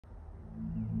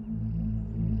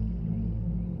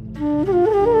Welcome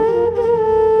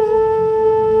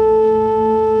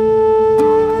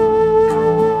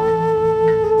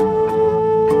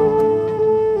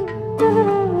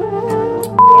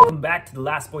back to the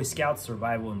Last Boy Scouts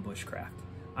Survival and Bushcraft.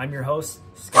 I'm your host,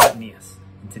 Scottie,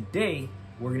 and today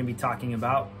we're going to be talking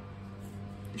about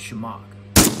the Shemagh,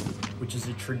 which is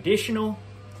a traditional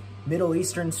Middle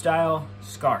Eastern style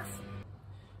scarf.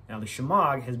 Now the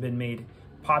Shemagh has been made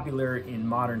popular in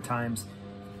modern times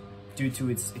due to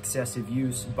its excessive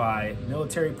use by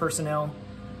military personnel,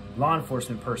 law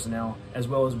enforcement personnel, as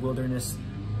well as wilderness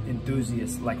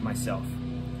enthusiasts like myself.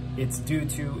 It's due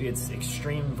to its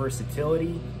extreme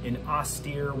versatility in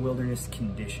austere wilderness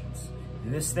conditions.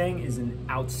 This thing is an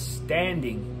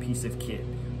outstanding piece of kit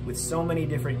with so many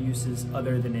different uses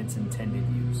other than its intended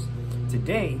use.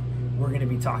 Today, we're going to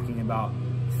be talking about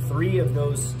 3 of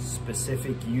those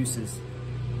specific uses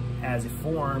as a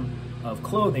form of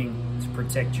clothing to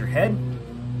protect your head,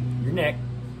 your neck,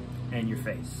 and your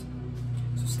face.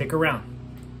 So stick around.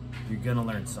 You're going to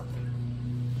learn something.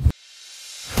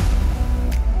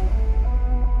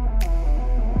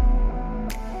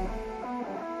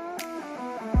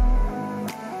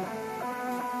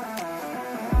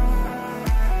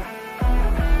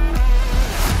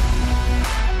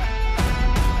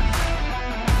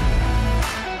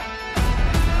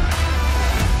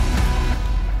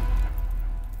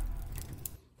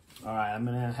 All right, I'm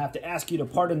gonna have to ask you to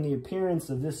pardon the appearance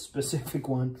of this specific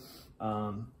one.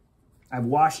 I've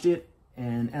washed it,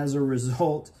 and as a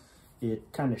result,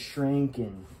 it kind of shrank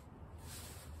and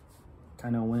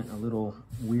kind of went a little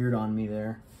weird on me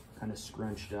there, kind of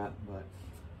scrunched up,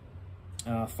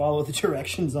 but follow the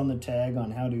directions on the tag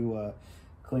on how to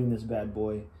clean this bad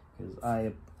boy, because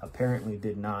I apparently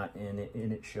did not, and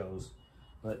it shows.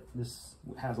 But this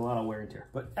has a lot of wear and tear.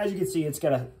 But as you can see, it's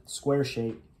got a square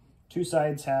shape. 2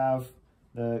 sides have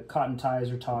the cotton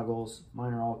ties or toggles.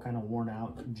 Mine are all kind of worn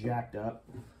out, jacked up.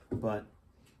 But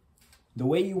the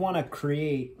way you want to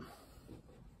create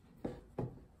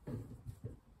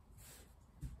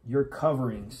your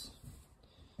coverings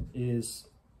is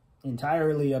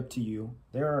entirely up to you.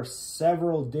 There are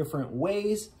several different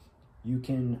ways you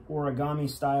can origami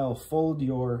style fold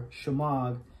your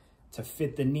Shemagh to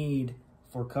fit the need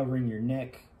for covering your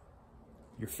neck,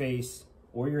 your face,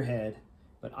 or your head.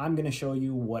 But I'm going to show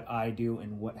you what I do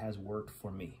and what has worked for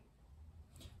me.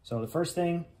 So the first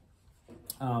thing,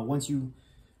 once you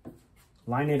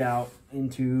line it out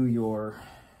into your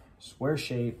square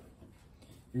shape,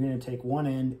 you're going to take one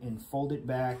end and fold it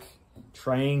back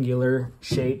triangular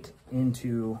shaped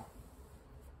into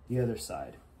the other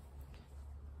side.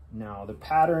 Now the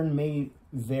pattern may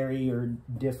vary or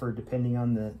differ depending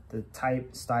on the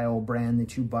type, style, brand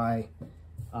that you buy,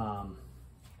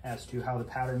 as to how the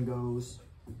pattern goes.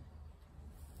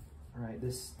 All right,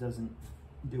 this doesn't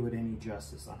do it any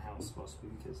justice on how it's supposed to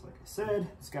be because, like I said,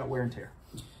 it's got wear and tear.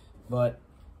 But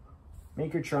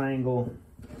make your triangle,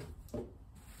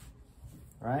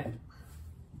 right?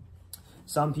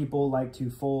 Some people like to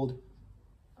fold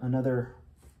another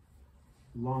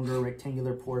longer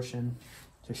rectangular portion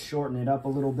to shorten it up a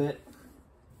little bit.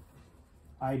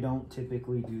 I don't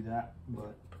typically do that,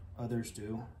 but others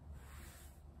do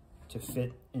to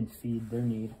fit and feed their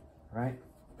need, right?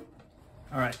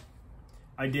 All right.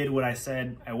 I did what I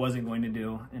said I wasn't going to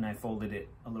do, and I folded it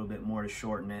a little bit more to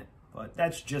shorten it, but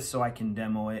that's just so I can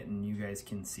demo it and you guys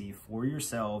can see for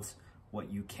yourselves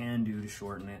what you can do to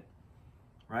shorten it,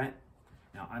 right?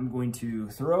 Now I'm going to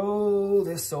throw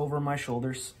this over my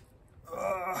shoulders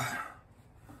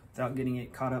without getting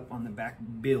it caught up on the back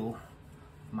bill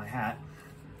of my hat,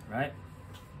 right?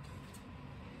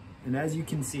 And as you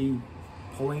can see,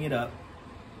 pulling it up,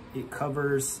 it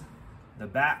covers the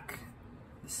back,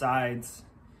 the sides,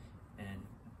 and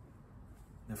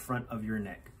the front of your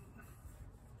neck.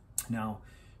 Now,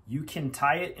 you can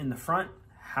tie it in the front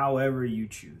however you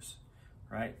choose,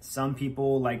 right? Some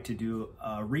people like to do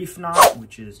a reef knot,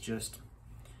 which is just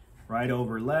right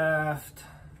over left,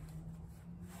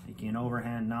 making an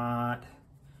overhand knot,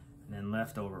 and then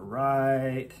left over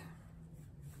right.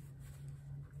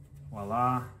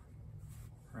 Voila,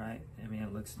 right? I mean,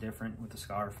 it looks different with the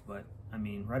scarf, but I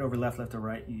mean, right over left, left to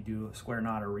right, you do a square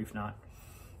knot or reef knot.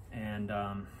 And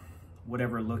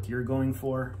whatever look you're going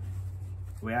for,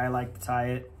 the way I like to tie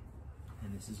it,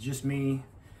 and this is just me,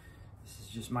 this is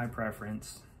just my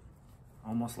preference,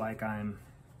 almost like I'm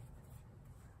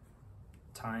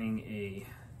tying a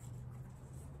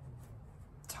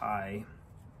tie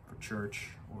for church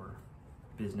or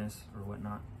business or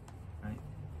whatnot, right?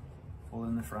 Fold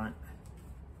in the front,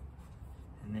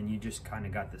 and then you just kind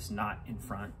of got this knot in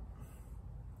front.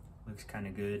 Looks kind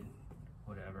of good,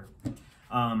 whatever.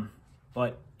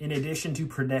 But in addition to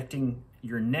protecting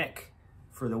your neck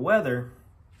for the weather,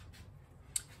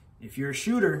 if you're a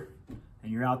shooter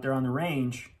and you're out there on the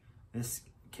range, this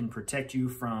can protect you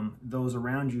from those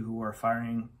around you who are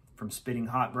firing from spitting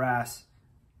hot brass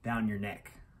down your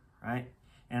neck, right?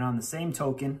 And on the same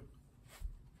token,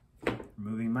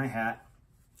 removing my hat,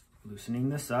 loosening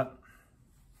this up,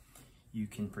 you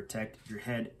can protect your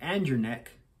head and your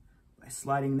neck by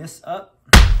sliding this up.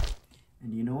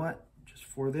 And you know what? Just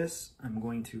for this, I'm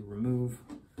going to remove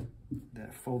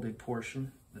that folded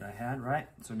portion that I had, right?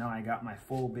 So now I got my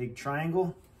full big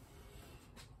triangle.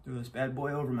 Throw this bad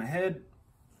boy over my head.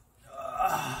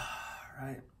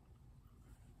 Right.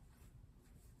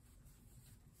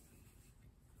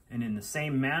 And in the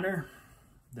same manner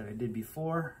that I did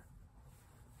before,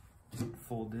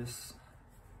 fold this.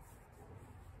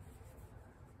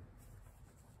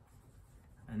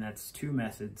 And that's two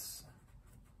methods,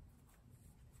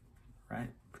 right?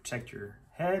 Protect your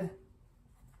head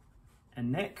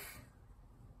and neck,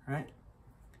 right?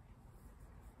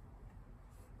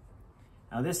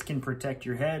 Now this can protect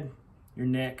your head, your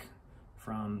neck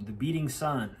from the beating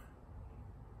sun,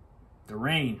 the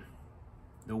rain,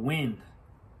 the wind,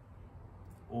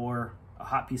 or a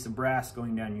hot piece of brass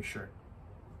going down your shirt.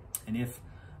 And if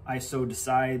I so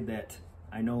decide that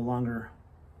I no longer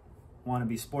want to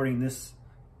be sporting this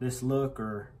look,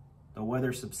 or the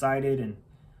weather subsided and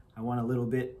I want a little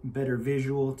bit better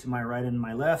visual to my right and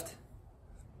my left,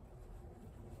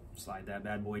 slide that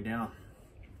bad boy down,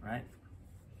 right?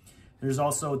 There's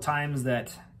also times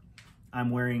that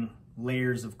I'm wearing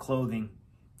layers of clothing,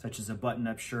 such as a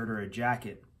button-up shirt or a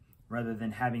jacket. Rather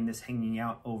than having this hanging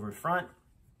out over front,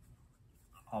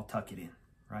 I'll tuck it in,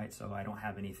 right? So I don't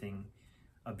have anything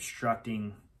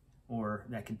obstructing or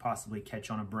that could possibly catch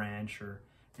on a branch or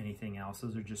anything else.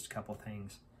 Those are just a couple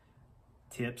things,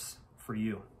 tips for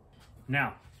you.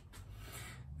 Now,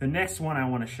 the next one I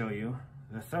want to show you,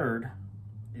 the third,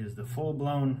 is the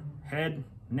full-blown head,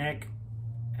 neck,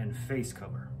 and face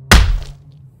cover.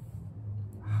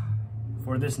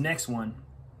 For this next one,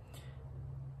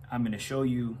 I'm going to show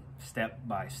you step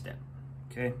by step,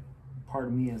 okay?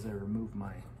 Pardon me as I remove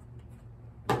my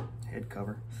head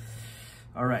cover.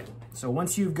 All right, so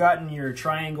once you've gotten your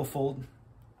triangle fold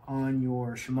on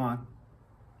your Shemagh,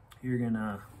 you're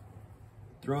gonna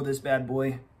throw this bad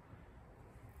boy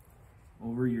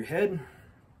over your head.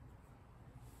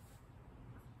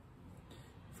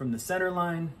 From the center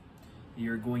line,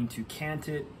 you're going to cant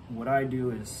it. What I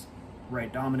do is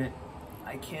right dominant.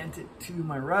 I cant it to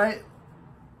my right,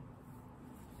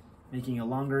 making a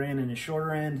longer end and a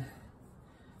shorter end.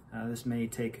 This may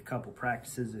take a couple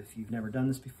practices if you've never done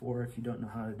this before, if you don't know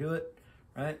how to do it,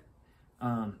 right?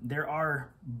 There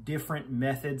are different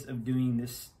methods of doing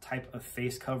this type of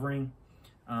face covering,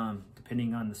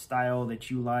 depending on the style that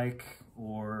you like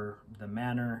or the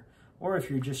manner, or if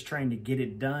you're just trying to get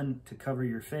it done to cover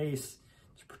your face,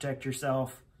 to protect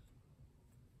yourself.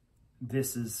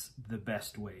 This is the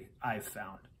best way I've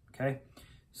found, okay?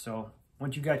 So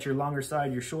once you got your longer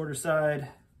side, your shorter side,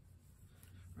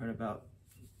 right about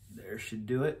there should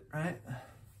do it, right?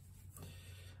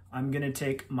 I'm gonna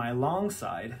take my long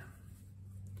side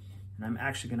and I'm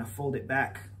actually gonna fold it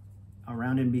back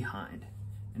around and behind,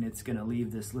 and it's gonna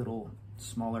leave this little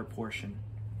smaller portion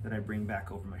that I bring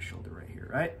back over my shoulder right here,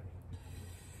 right?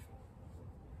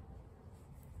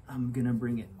 I'm gonna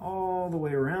bring it all the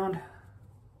way around,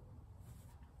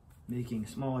 making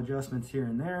small adjustments here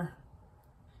and there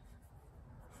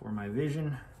for my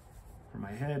vision, for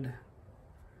my head,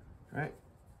 right?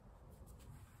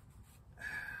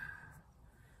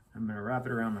 I'm gonna wrap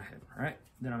it around my head, right?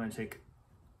 Then I'm gonna take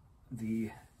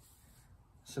the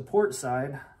support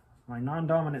side, my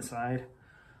non-dominant side,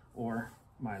 or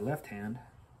my left hand,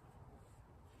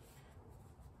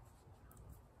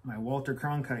 my Walter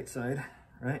Cronkite side,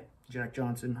 right? Jack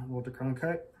Johnson, Walter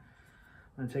Cronkite.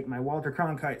 I'm gonna take my Walter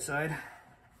Cronkite side.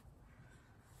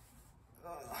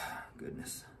 Oh,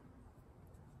 goodness.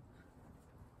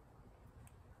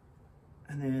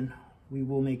 And then we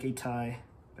will make a tie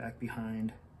back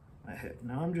behind my head.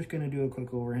 Now I'm just gonna do a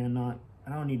quick overhand knot.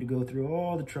 I don't need to go through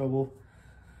all the trouble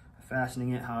of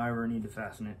fastening it however I need to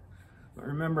fasten it. But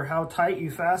remember, how tight you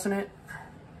fasten it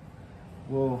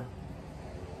will,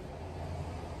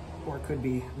 or it could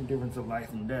be the difference of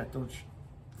life and death. Don't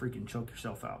freaking choke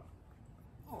yourself out.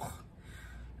 Oh.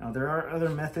 Now there are other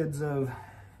methods of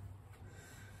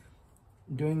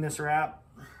doing this wrap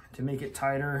to make it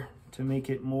tighter, to make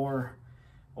it more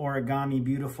origami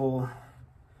beautiful,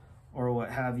 or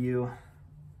what have you,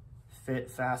 fit,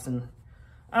 fasten.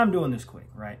 I'm doing this quick,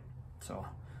 right? So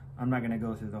I'm not gonna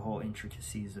go through the whole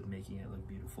intricacies of making it look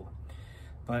beautiful.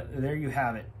 But there you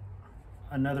have it.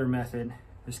 another method.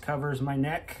 This covers my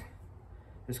neck,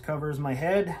 this covers my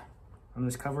head, and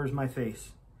this covers my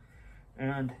face.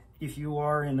 And if you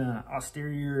are in an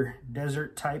austere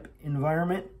desert type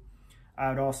environment, I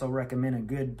would also recommend a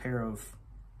good pair of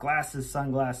glasses,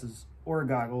 sunglasses, or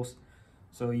goggles,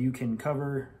 so you can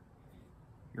cover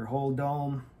your whole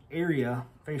dome area,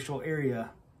 facial area,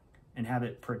 and have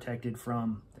it protected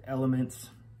from the elements,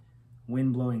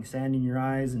 wind blowing sand in your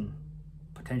eyes and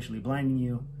potentially blinding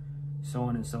you, so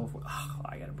on and so forth. Oh,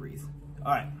 I gotta breathe.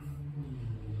 All right,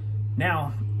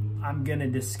 now I'm gonna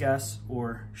discuss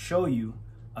or show you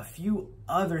a few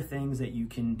other things that you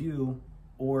can do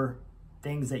or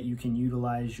things that you can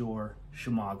utilize your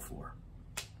Shemagh for.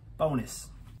 Bonus.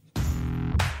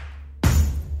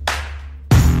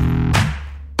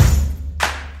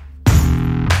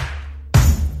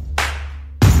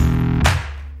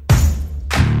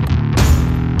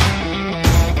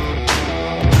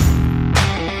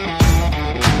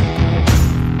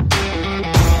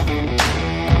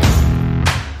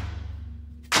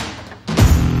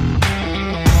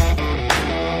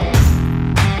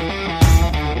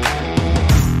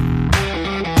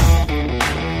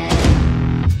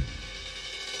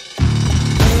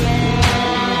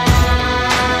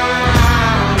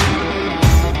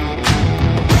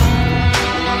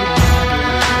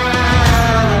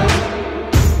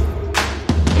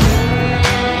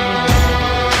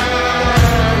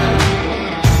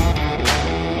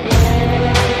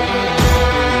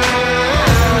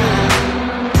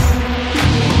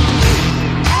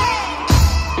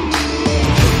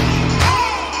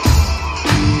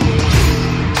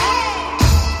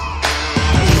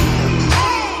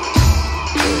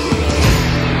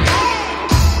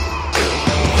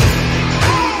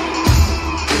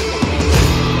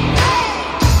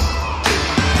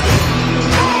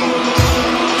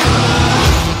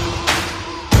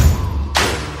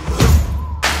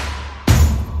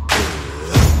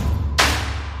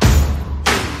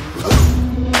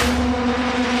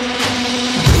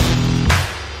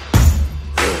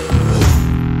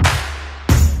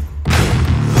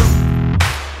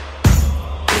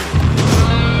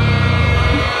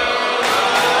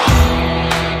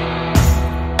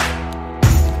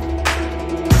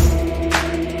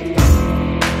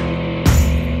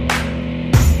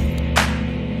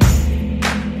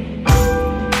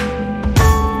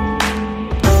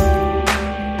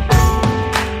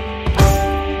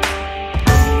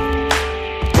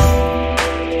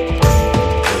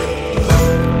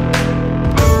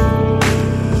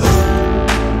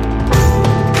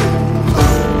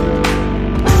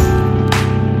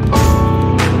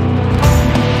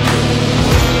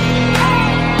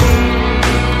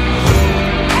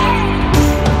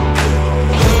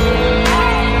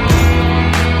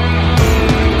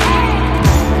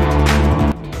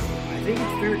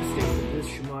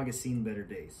 Seen better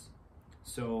days.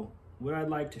 So what I'd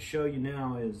like to show you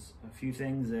now is a few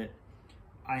things that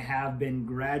I have been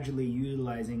gradually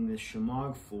utilizing this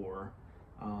Shemagh for,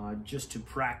 just to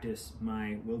practice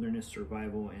my wilderness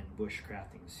survival and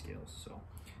bushcrafting skills. So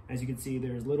as you can see,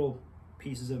 there's little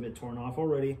pieces of it torn off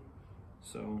already.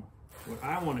 So what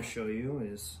I want to show you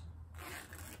is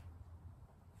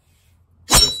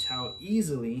just how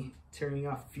easily tearing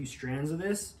off a few strands of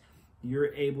this,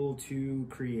 you're able to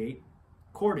create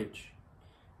cordage.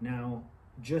 Now,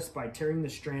 just by tearing the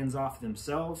strands off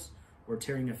themselves or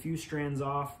tearing a few strands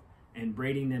off and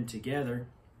braiding them together,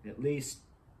 at least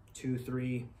 2,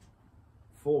 3,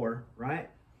 4, right?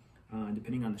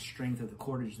 Depending on the strength of the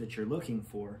cordage that you're looking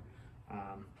for,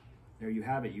 there you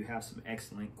have it. You have some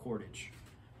excellent cordage.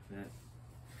 That,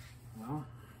 well,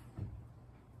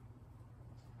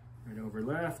 right over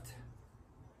left,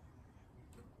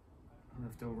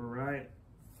 left over right,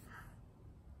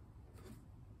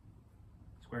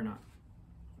 square knot.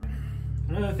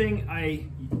 Another thing I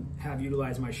have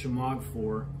utilized my Shemagh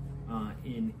for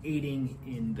in aiding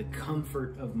in the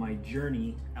comfort of my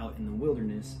journey out in the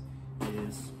wilderness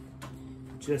is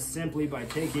just simply by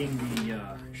taking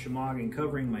the Shemagh and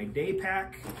covering my day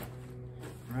pack,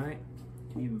 right?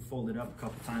 I can even fold it up a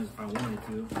couple times if I wanted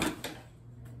to,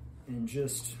 and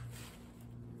just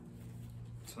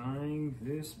tying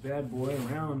this bad boy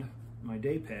around my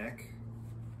day pack.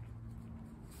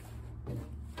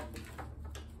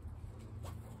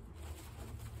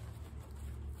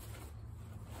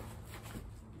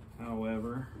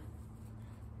 However,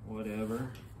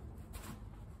 whatever,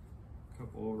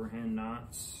 couple overhand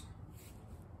knots.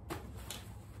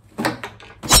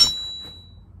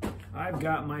 I've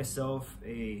got myself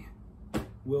a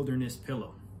wilderness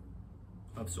pillow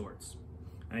of sorts.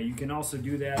 You can also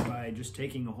do that by just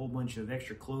taking a whole bunch of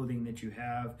extra clothing that you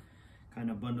have, kind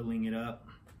of bundling it up,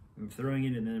 I'm throwing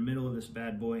it in the middle of this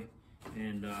bad boy,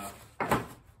 and there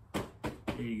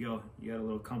you go. You got a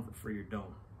little comfort for your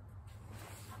dome.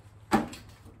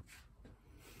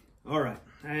 All right,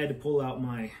 I had to pull out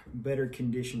my better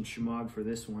conditioned Shemagh for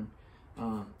this one.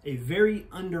 A very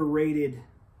underrated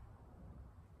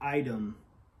item,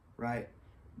 right,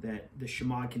 that the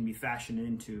Shemagh can be fashioned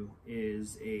into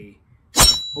is a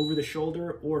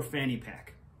over-the-shoulder or fanny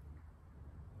pack.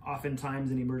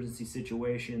 Oftentimes in emergency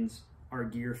situations, our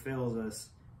gear fails us,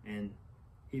 and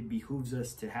it behooves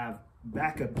us to have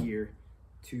backup gear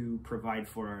to provide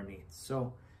for our needs.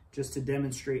 So just to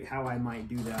demonstrate how I might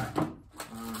do that,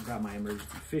 got my emergency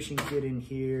fishing kit in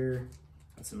here,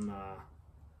 got some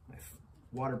my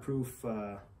waterproof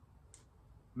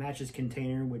matches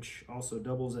container, which also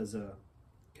doubles as a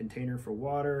container for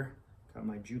water. Got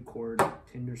my jute cord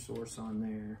tinder source on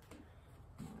there,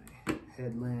 my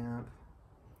headlamp,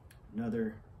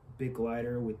 another Bic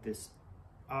lighter with this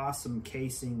awesome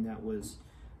casing that was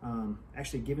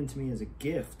actually given to me as a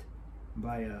gift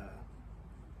by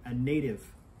a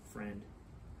native friend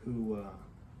who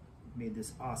made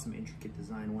this awesome intricate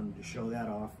design. Wanted to show that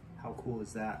off. How cool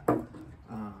is that?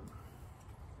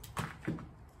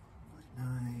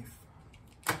 Knife,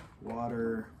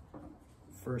 water,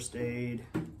 first aid,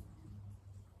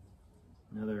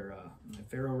 another my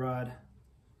ferro rod,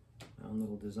 my own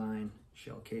little design,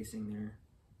 shell casing there,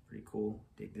 pretty cool.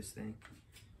 Dig this thing.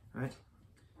 All right,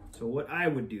 so what I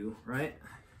would do, right,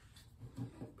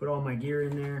 put all my gear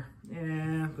in there,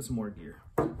 and put some more gear.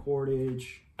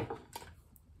 Cordage,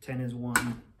 10 is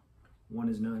 1, 1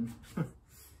 is none.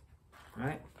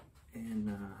 Right,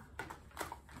 and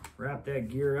wrap that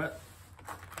gear up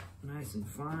nice and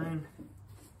fine.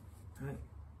 Right.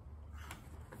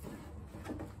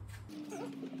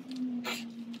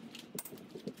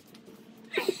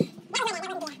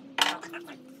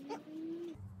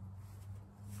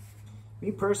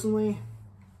 Me personally,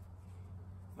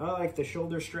 I like the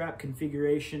shoulder strap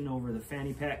configuration over the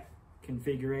fanny pack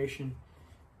configuration.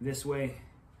 This way,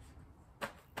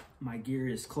 my gear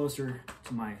is closer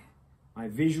to my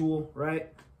visual, right?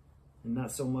 And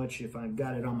not so much if I've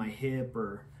got it on my hip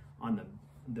or on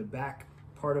the back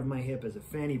part of my hip as a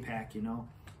fanny pack, you know.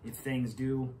 If things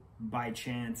do, by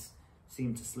chance,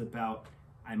 seem to slip out,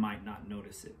 I might not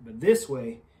notice it. But this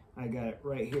way, I got it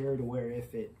right here to where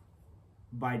if it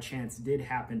by chance did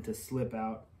happen to slip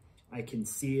out, I can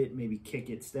see it, maybe kick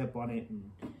it, step on it,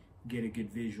 and get a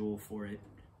good visual for it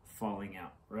falling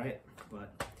out, right?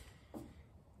 But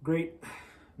great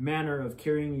manner of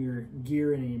carrying your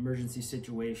gear in an emergency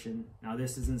situation. Now,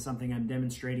 this isn't something I'm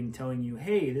demonstrating, telling you,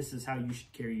 hey, this is how you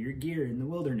should carry your gear in the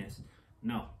wilderness.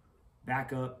 No,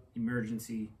 backup,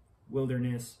 emergency,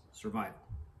 wilderness, survival,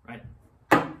 right?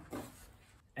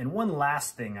 And one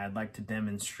last thing I'd like to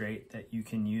demonstrate that you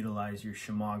can utilize your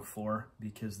Shemagh for,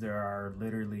 because there are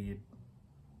literally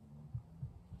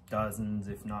dozens,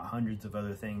 if not hundreds of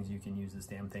other things you can use this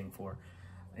damn thing for,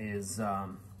 is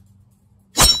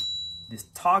these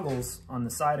toggles on the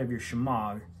side of your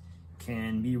Shemagh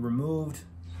can be removed,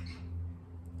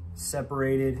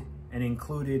 separated, and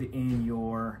included in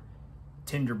your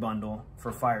tinder bundle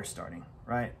for fire starting,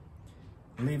 right?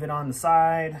 Leave it on the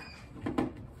side.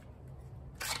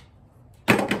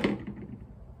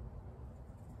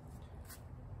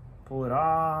 Pull it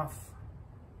off,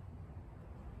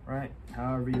 right?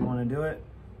 However you want to do it.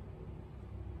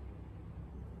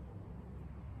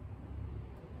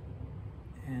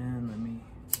 And let me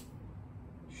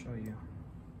show you.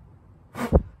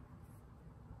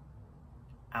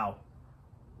 Ow,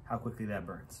 how quickly that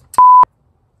burns.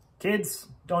 Kids,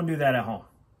 don't do that at home,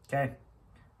 okay?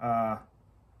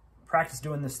 Practice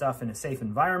doing this stuff in a safe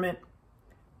environment,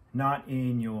 not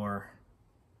in your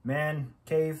man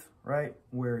cave, right,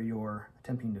 where you're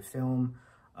attempting to film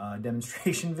a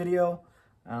demonstration video.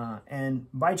 And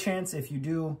by chance, if you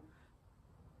do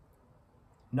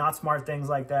not smart things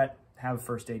like that, have a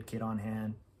first aid kit on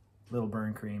hand, little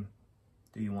burn cream,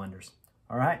 do you wonders.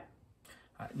 All right.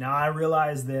 Now I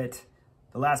realize that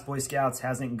the Last Boy Scouts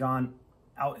hasn't gone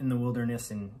out in the wilderness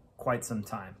in quite some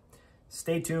time.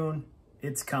 Stay tuned,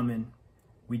 it's coming.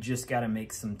 We just got to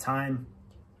make some time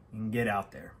and get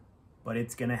out there. But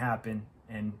it's gonna happen,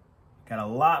 and got a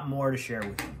lot more to share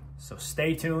with you. So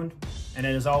stay tuned, and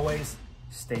as always,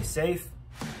 stay safe,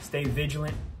 stay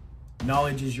vigilant.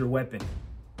 Knowledge is your weapon.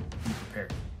 Be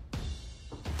prepared.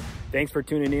 Thanks for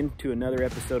tuning in to another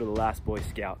episode of The Last Boy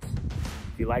Scouts.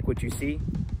 If you like what you see,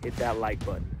 hit that like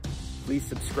button. Please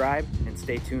subscribe and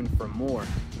stay tuned for more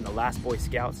from The Last Boy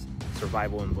Scouts,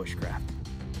 Survival and Bushcraft.